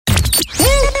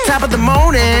top of the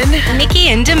morning. Nikki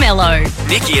and Mello.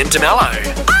 Nikki and Mello.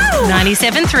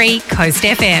 97.3 Coast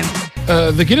FM.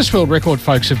 The Guinness World Record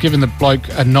folks have given the bloke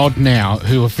a nod now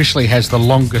who officially has the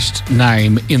longest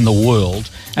name in the world.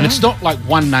 And it's not like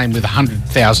one name with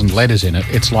 100,000 letters in it.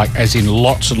 It's like as in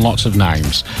lots and lots of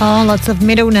names. Oh, lots of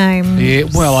middle names. Yeah,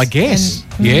 well, I guess.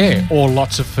 Or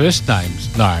lots of first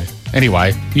names. No.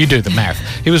 Anyway, you do the math.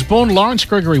 He was born Lawrence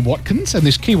Gregory Watkins, and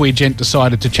this Kiwi gent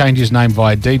decided to change his name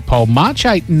via deed poll March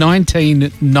 8,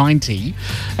 1990,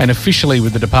 and officially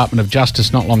with the Department of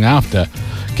Justice not long after,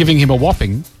 giving him a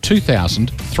whopping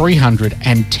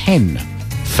 2,310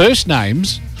 first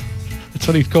names. That's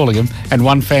what he's calling them, and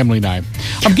one family name.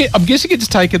 I'm guessing it's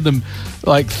taken them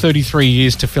like 33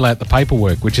 years to fill out the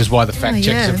paperwork, which is why the fact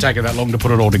checks have taken that long to put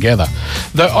it all together.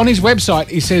 Though on his website,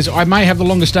 he says, I may have the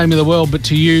longest name in the world, but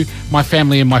to you, my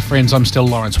family and my friends, I'm still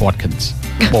Lawrence Watkins.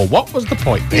 Well, what was the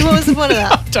point there? What was the point of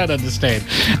that? I don't understand.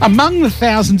 Among the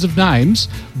thousands of names,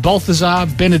 Balthazar,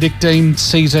 Benedictine,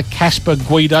 Caesar, Caspar,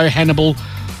 Guido, Hannibal,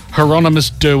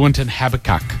 Hieronymus, Derwent and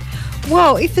Habakkuk.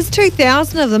 Well, if there's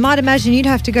 2,000 of them, I'd imagine you'd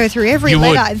have to go through every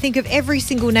letter and think of every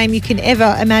single name you can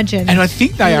ever imagine. And I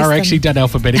think they are actually done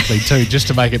alphabetically too, just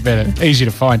to make it better, easier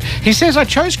to find. He says, I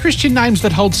chose Christian names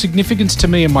that hold significance to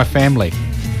me and my family.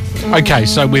 Okay,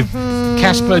 so with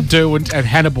Caspar, Derwent and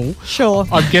Hannibal, sure.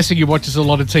 I'm guessing you watch a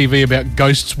lot of TV about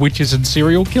ghosts, witches and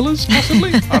serial killers,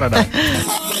 possibly? I don't know.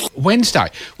 Wednesday,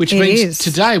 which means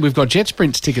today we've got Jet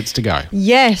Sprints tickets to go.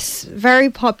 Yes, very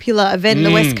popular event,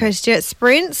 the West Coast Jet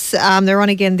Sprints. They're on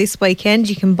again this weekend.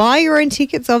 You can buy your own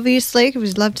tickets, obviously.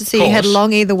 We'd love to see you head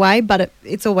along either way, but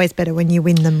it's always better when you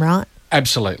win them, right?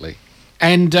 Absolutely.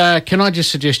 And can I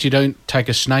just suggest you don't take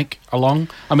a snake along?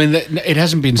 I mean, it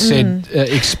hasn't been said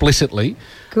explicitly.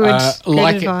 Good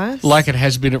advice. Like it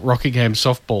has been at Rockingham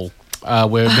softball.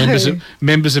 Where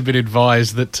members have been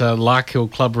advised that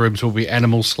Larkhill club rooms will be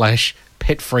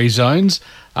animal/pet-free zones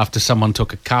after someone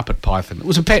took a carpet python. It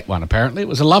was a pet one, apparently. It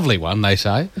was a lovely one, they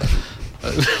say.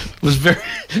 It was very,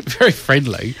 very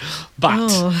friendly,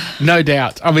 but no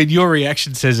doubt. I mean, your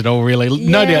reaction says it all, really.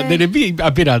 No doubt that it'd be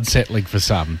a bit unsettling for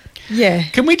some. Yeah.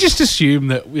 Can we just assume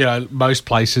that, most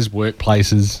places,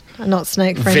 workplaces, are not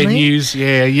snake friendly? Venues,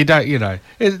 you don't,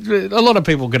 a lot of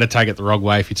people are going to take it the wrong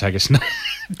way if you take a snake.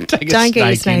 Don't get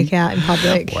your snake out in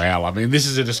public. Wow, I mean, this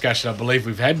is a discussion I believe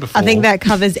we've had before. I think that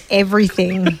covers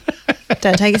everything.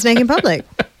 Don't take a snake in public.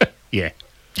 Yeah.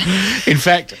 In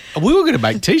fact, we were going to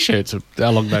make T-shirts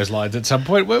along those lines at some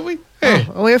point, weren't we? Yeah.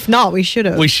 Well, if not, we should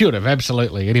have. We should have,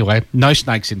 absolutely. Anyway, no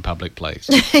snakes in public, please.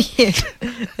 Yeah,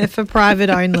 they're for private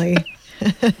only.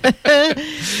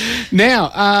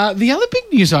 Now, the other big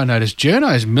news I noticed,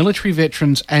 journos, military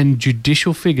veterans and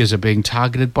judicial figures are being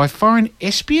targeted by foreign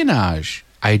espionage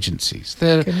agencies.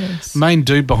 The main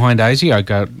dude behind ASIO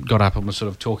got up and was sort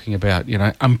of talking about,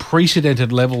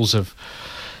 unprecedented levels of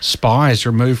spies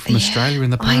removed from Australia in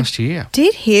the past year. I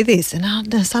did hear this and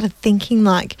I started thinking,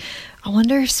 I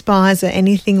wonder if spies are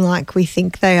anything like we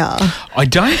think they are. I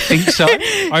don't think so.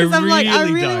 I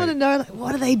really want to know,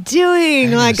 what are they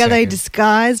doing? Are they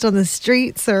disguised on the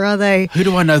streets or are they... Who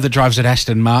do I know that drives an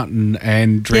Aston Martin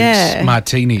and drinks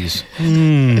martinis?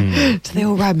 Do they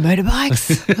all ride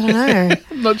motorbikes? I don't know.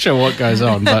 I'm not sure what goes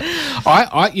on, but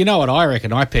I you know what I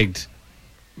reckon? I pegged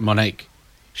Monique.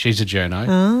 She's a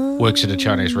journo, works at a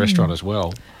Chinese restaurant as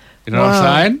well. You know what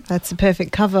I'm saying? That's a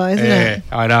perfect cover, isn't it?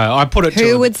 Yeah, I know. I put it to her.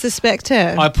 Who would suspect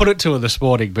her? I put it to her this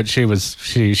morning, but she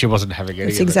wasn't having any of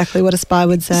it. That's exactly what a spy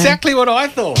would say. Exactly what I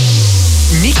thought.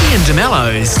 Nikki and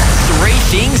Mello's 3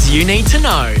 things you need to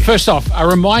know. First off, a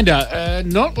reminder,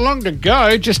 not long to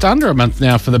go, just under a month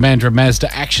now for the Mandurah Mazda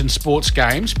Action Sports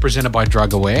Games presented by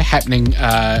Drug Aware, happening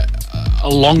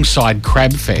alongside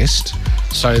Crab Fest.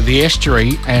 So the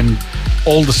estuary and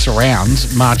all the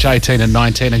surrounds, March 18 and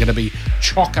 19, are going to be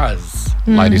chockers,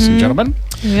 ladies and gentlemen.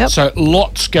 Yep. So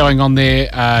lots going on there.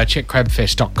 Check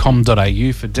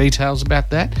crabfest.com.au for details about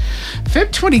that.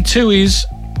 Feb 22 is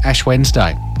Ash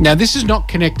Wednesday. Now, this is not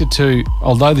connected to,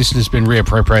 although this has been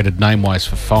reappropriated name-wise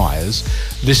for fires,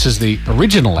 this is the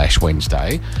original Ash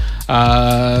Wednesday,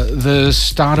 the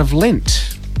start of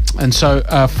Lent. And so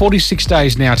 46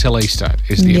 days now till Easter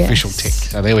is the official tick.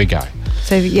 So there we go.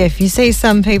 So, if you see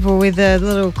some people with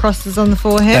little crosses on the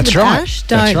forehead with ash,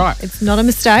 don't. That's right. It's not a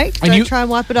mistake. Don't try and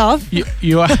wipe it off.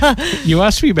 You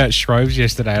asked me about Shroves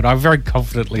yesterday, and I very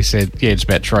confidently said, it's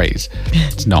about trees.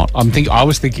 It's not. I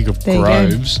was thinking of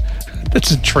groves.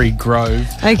 That's a tree grove,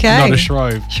 not a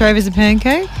shrove. Shrove is a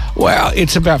pancake? Well,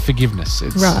 it's about forgiveness.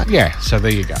 Right. Yeah, so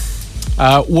there you go.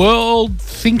 World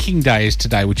Thinking Day is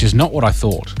today, which is not what I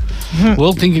thought.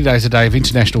 World Thinking Day is a day of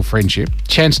international friendship,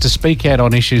 chance to speak out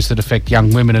on issues that affect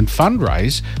young women and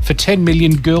fundraise for 10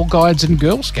 million Girl Guides and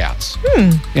Girl Scouts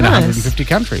in 150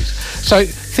 countries. So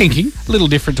thinking, a little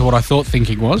different to what I thought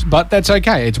thinking was, but that's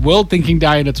okay. It's World Thinking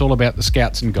Day and it's all about the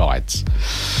Scouts and Guides.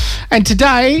 And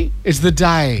today is the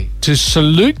day to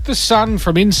salute the sun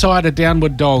from inside a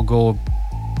downward dog or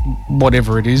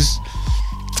whatever it is.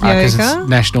 Because it's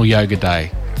National Yoga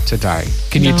Day today.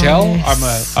 Can you tell?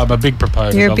 I'm a big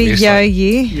proponent. You're a big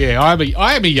yogi. Yeah, I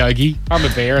am a yogi. I'm a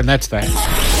bear, and that's that.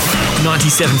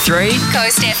 97.3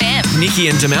 Coast FM. Nikki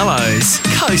and DeMello's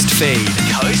Coast Feed.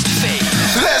 Coast Feed.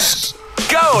 Let's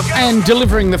go. And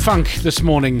delivering the funk this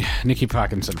morning, Nikki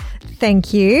Parkinson.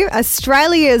 Thank you.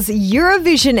 Australia's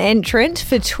Eurovision entrant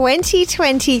for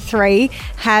 2023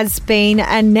 has been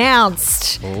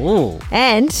announced. Ooh.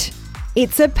 And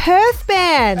it's a Perth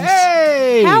band.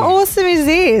 Hey! How awesome is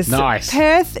this? Nice.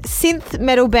 Perth synth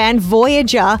metal band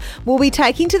Voyager will be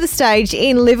taking to the stage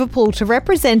in Liverpool to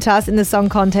represent us in the song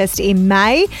contest in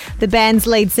May. The band's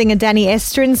lead singer Danny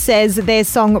Estrin says their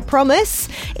song Promise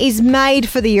is made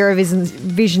for the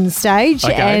Eurovision stage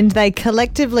and they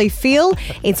collectively feel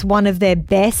it's one of their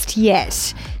best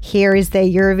yet. Here is their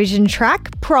Eurovision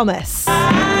track, Promise.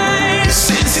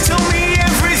 Since you told me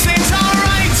everything's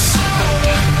alright.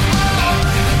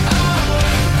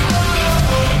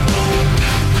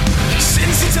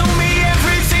 Since you told me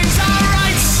everything's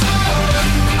alright.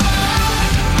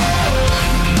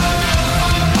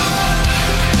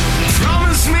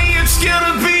 Promise me it's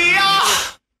gonna be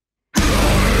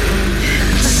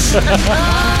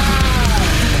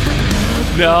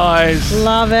Nice.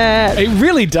 Love it. It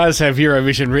really does have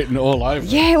Eurovision written all over.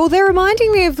 Yeah, well, they're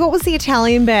reminding me of what was the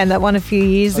Italian band that won a few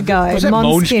years ago? Was that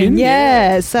Måneskin?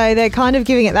 Yeah, so they're kind of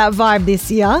giving it that vibe this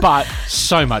year. But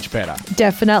so much better.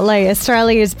 Definitely.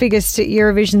 Australia's biggest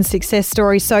Eurovision success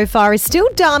story so far is still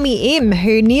Dami Im,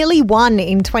 who nearly won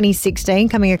in 2016,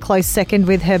 coming a close second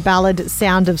with her ballad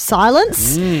Sound of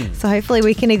Silence. So hopefully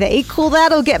we can either equal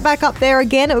that or get back up there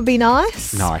again. It would be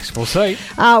nice. Nice. We'll see.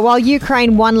 While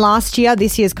Ukraine won last year,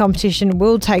 this year's competition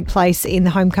will take place in the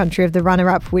home country of the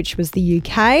runner-up, which was the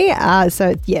UK.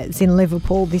 So, yeah, it's in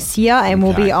Liverpool this year and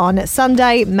will be on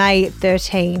Sunday, May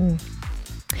 13.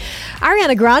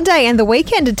 Ariana Grande and The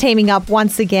Weeknd are teaming up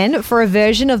once again for a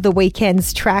version of The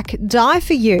Weeknd's track Die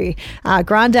For You.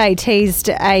 Grande teased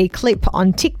a clip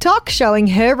on TikTok showing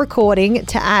her recording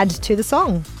to add to the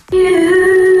song.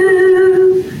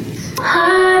 You,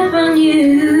 hard on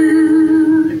you.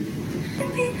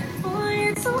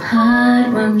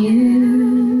 Hard on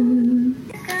you.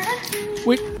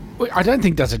 I don't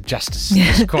think does it justice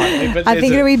just quite. But I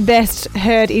think it'll be best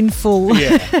heard in full.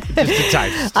 Yeah, just a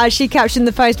taste. She captioned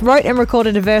the post, wrote and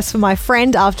recorded a verse for my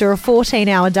friend after a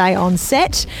 14-hour day on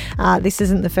set. This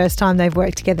isn't the first time they've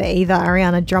worked together either.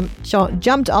 Ariana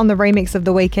jumped on the remix of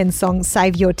The Weeknd song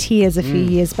Save Your Tears a few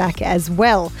years back as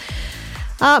well.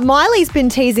 Miley's been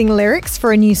teasing lyrics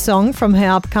for a new song from her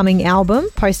upcoming album,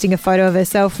 posting a photo of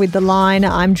herself with the line,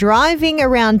 I'm driving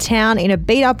around town in a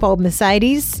beat-up old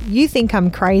Mercedes. You think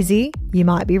I'm crazy? You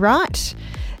might be right.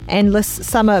 Endless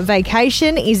Summer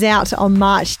Vacation is out on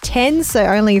March 10, so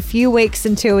only a few weeks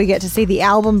until we get to see the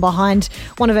album behind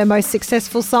one of her most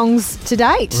successful songs to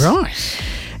date. Right.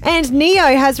 And Neo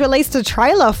has released a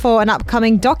trailer for an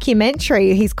upcoming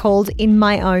documentary he's called In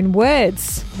My Own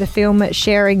Words. The film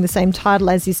sharing the same title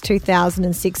as his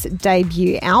 2006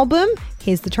 debut album.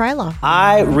 Here's the trailer.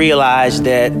 I realized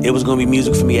that it was going to be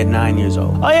music for me at 9 years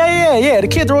old. Oh, yeah, the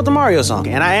kid that wrote the Mario song.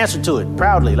 And I answered to it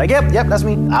proudly. Like, yep, that's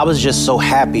me. I was just so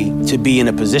happy to be in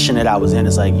the position that I was in.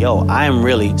 It's like, yo, I am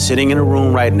really sitting in a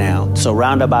room right now,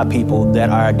 surrounded by people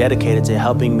that are dedicated to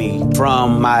helping me.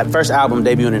 From my first album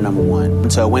debuting at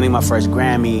 #1 to winning my first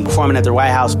Grammy, performing at the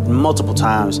White House multiple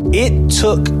times. It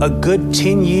took a good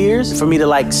 10 years for me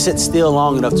to sit still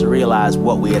long enough to realize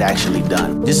what we had actually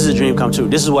done. This is a dream come true.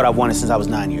 This is what I wanted since I was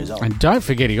 9 years old. And don't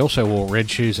forget, he also wore red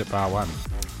shoes at Bar 1.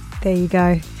 There you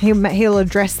go. He'll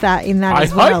address that in that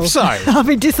as well. I hope so. I'll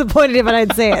be disappointed if I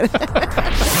don't see it.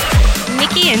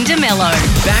 Nikki and DeMello.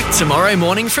 Back tomorrow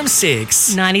morning from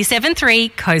 6. 97.3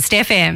 Coast FM.